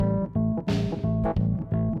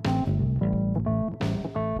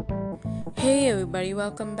Hey everybody,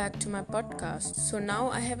 welcome back to my podcast. So now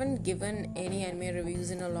I haven't given any anime reviews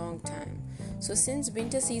in a long time. So since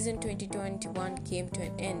winter season 2021 came to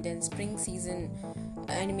an end and spring season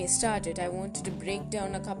anime started, I wanted to break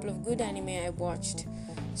down a couple of good anime I watched.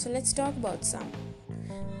 So let's talk about some.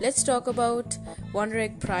 Let's talk about Wonder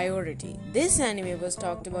Egg Priority. This anime was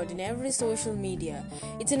talked about in every social media.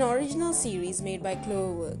 It's an original series made by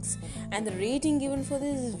Cloverworks, and the rating given for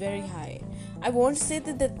this is very high. I won't say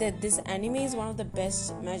that this anime is one of the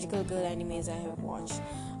best magical girl animes I have watched.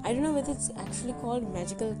 I don't know whether it's actually called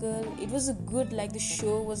Magical Girl. It was a good, like the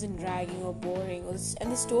show wasn't dragging or boring,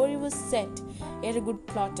 and the story was set. It had a good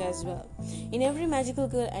plot as well. In every magical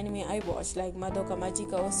girl anime I watched, like Madoka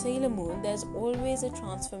Magica or Sailor Moon, there's always a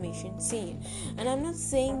transformation scene. And I'm not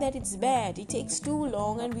saying that it's bad. It takes too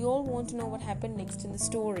long, and we all want to know what happened next in the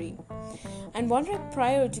story. And Wonder Egg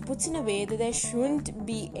Priority puts in a way that there shouldn't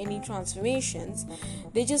be any transformations.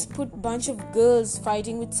 They just put bunch of girls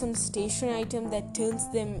fighting with some stationary item that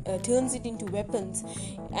turns it into weapons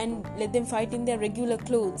and let them fight in their regular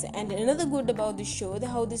clothes. And another good about this show is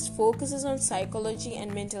how this focuses on psychology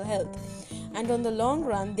and mental health. And on the long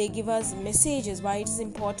run, they give us messages why it is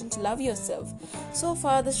important to love yourself. So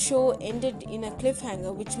far, the show ended in a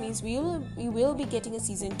cliffhanger, which means we will be getting a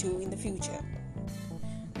season 2 in the future.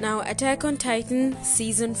 Now, Attack on Titan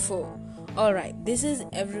Season 4. Alright, this is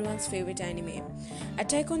everyone's favorite anime.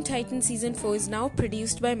 Attack on Titan Season 4 is now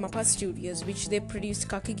produced by Mappa Studios, which they produced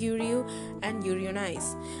Kakeguryo and Yuri on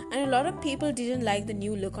Ice. And a lot of people didn't like the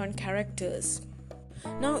new look on characters.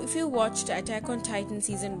 Now, if you watched Attack on Titan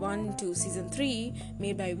Season 1 to Season 3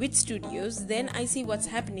 made by Wit Studios, then I see what's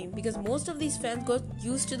happening, because most of these fans got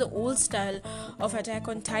used to the old style of Attack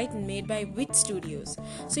on Titan made by Wit Studios.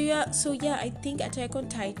 So yeah, I think Attack on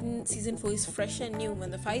Titan Season 4 is fresh and new. When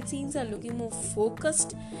the fight scenes are looking more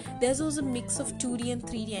focused, there's also a mix of 2D and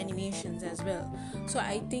 3D animations as well. So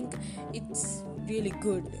I think it's really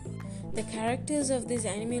good. The characters of this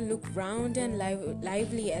anime look round and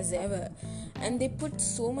lively as ever, and they put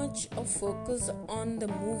so much of focus on the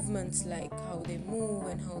movements, like how they move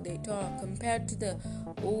and how they talk, compared to the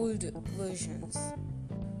old versions.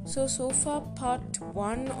 So far part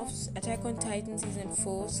 1 of Attack on Titan Season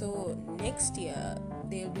 4. So next year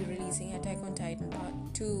they'll be releasing Attack on Titan part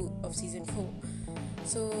 2 of Season 4.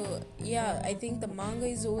 So yeah, I think the manga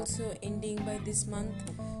is also ending by this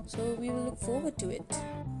month, so we will look forward to it.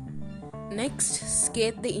 Next,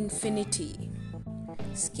 Skate the Infinity.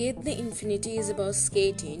 Skate the Infinity is about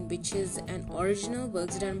skating, which is an original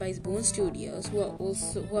works done by Bone Studios, who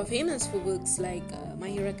are famous for works like My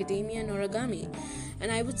Hero Academia and Origami.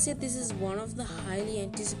 And I would say this is one of the highly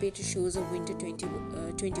anticipated shows of winter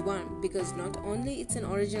 2021, because not only it's an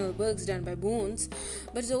original works done by Bones,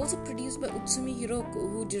 but it's also produced by Utsumi Hiroko,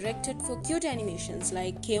 who directed for cute animations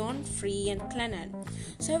like K-On!, Free and Clannad.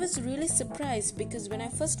 So I was really surprised, because when I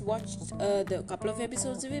first watched the couple of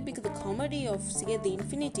episodes of it, because the comedy of Skate the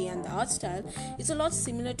Infinity and the art style is a lot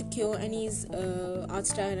similar to KyoAni's art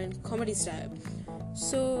style and comedy style.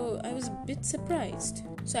 So I was a bit surprised.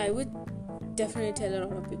 So I would definitely tell a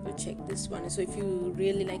lot of people check this one. So if you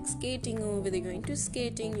really like skating, or whether you're into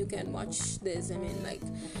skating, you can watch this. I mean, like,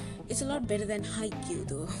 it's a lot better than Haikyuu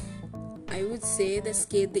though. I would say that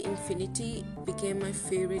Skate the Infinity became my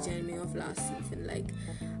favorite anime of last season. Like,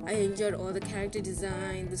 I enjoyed all the character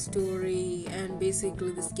design, the story, and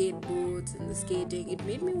basically the skateboards and the skating. It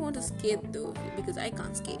made me want to skate though, because I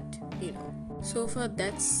can't skate. So far,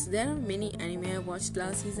 there are many anime I watched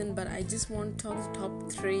last season, but I just want to talk the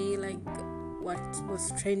top 3, like what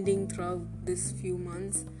was trending throughout this few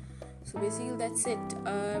months. So basically that's it.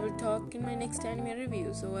 I will talk in my next anime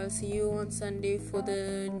review. So I'll see you on Sunday for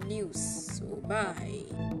the news. So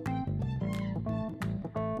bye.